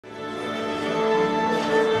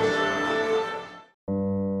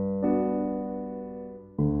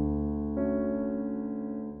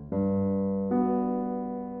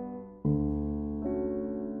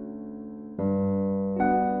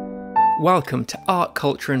Welcome to Art,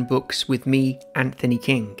 Culture and Books with me, Anthony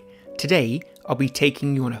King. Today, I'll be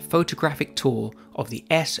taking you on a photographic tour of the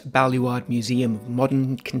Es Baluard Museum of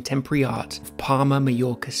Modern Contemporary Art of Palma,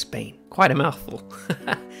 Mallorca, Spain. Quite a mouthful.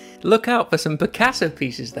 Look out for some Picasso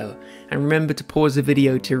pieces though, and remember to pause the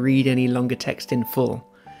video to read any longer text in full.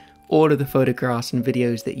 All of the photographs and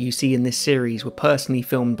videos that you see in this series were personally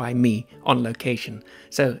filmed by me on location.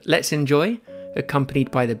 So let's enjoy,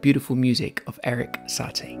 accompanied by the beautiful music of Erik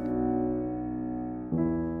Satie.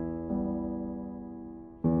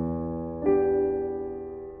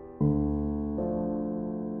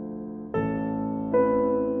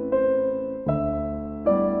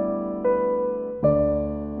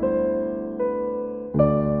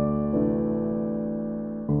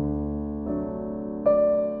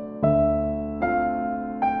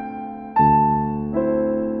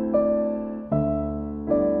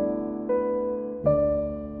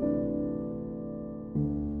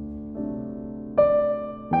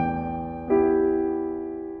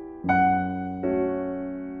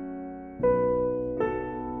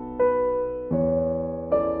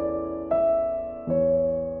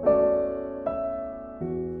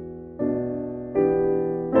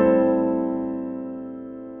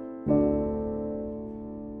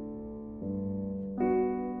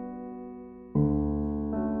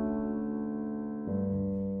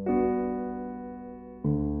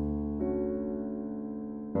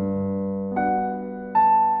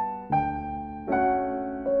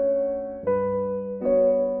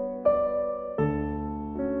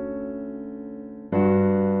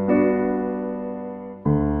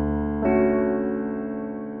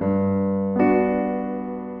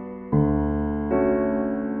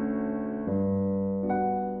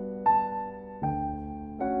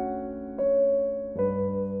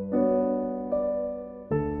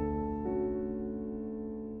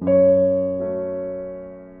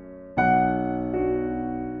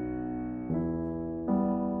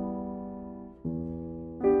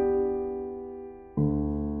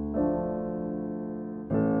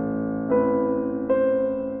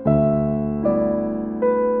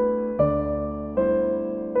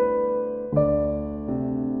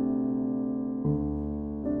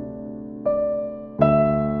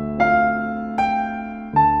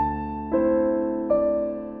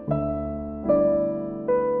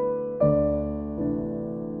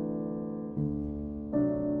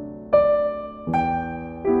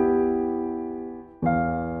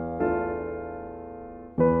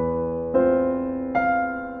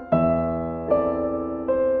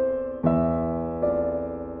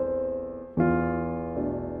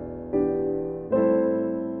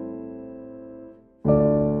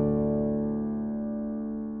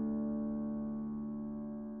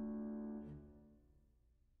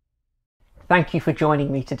 Thank you for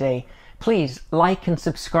joining me today. Please like and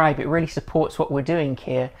subscribe, it really supports what we're doing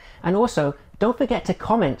here. And also, don't forget to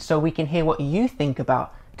comment so we can hear what you think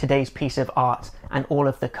about today's piece of art and all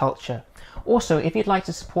of the culture. Also, if you'd like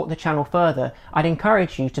to support the channel further, I'd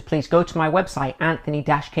encourage you to please go to my website,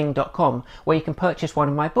 anthony-king.com, where you can purchase one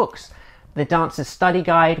of my books, The Dancer's Study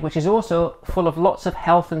Guide, which is also full of lots of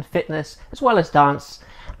health and fitness, as well as dance,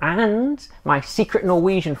 and my Secret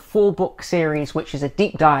Norwegian 4-book series, which is a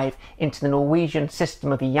deep dive into the Norwegian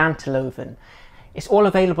system of janteloven. It's all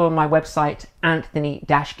available on my website,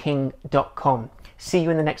 anthony-king.com. See you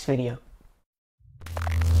in the next video.